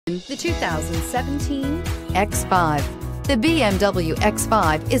the 2017 X5. The BMW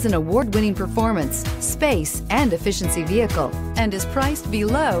X5 is an award-winning performance, space, and efficiency vehicle and is priced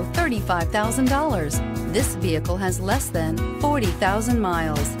below $35,000. This vehicle has less than 40,000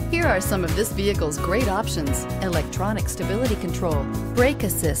 miles. Here are some of this vehicle's great options: electronic stability control, brake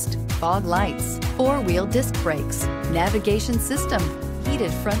assist, fog lights, four-wheel disc brakes, navigation system,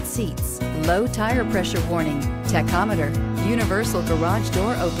 heated front seats, low tire pressure warning, tachometer, universal garage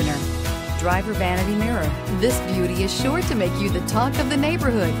door opener, driver vanity mirror. This beauty is sure to make you the talk of the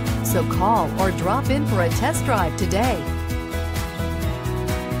neighborhood. So call or drop in for a test drive today.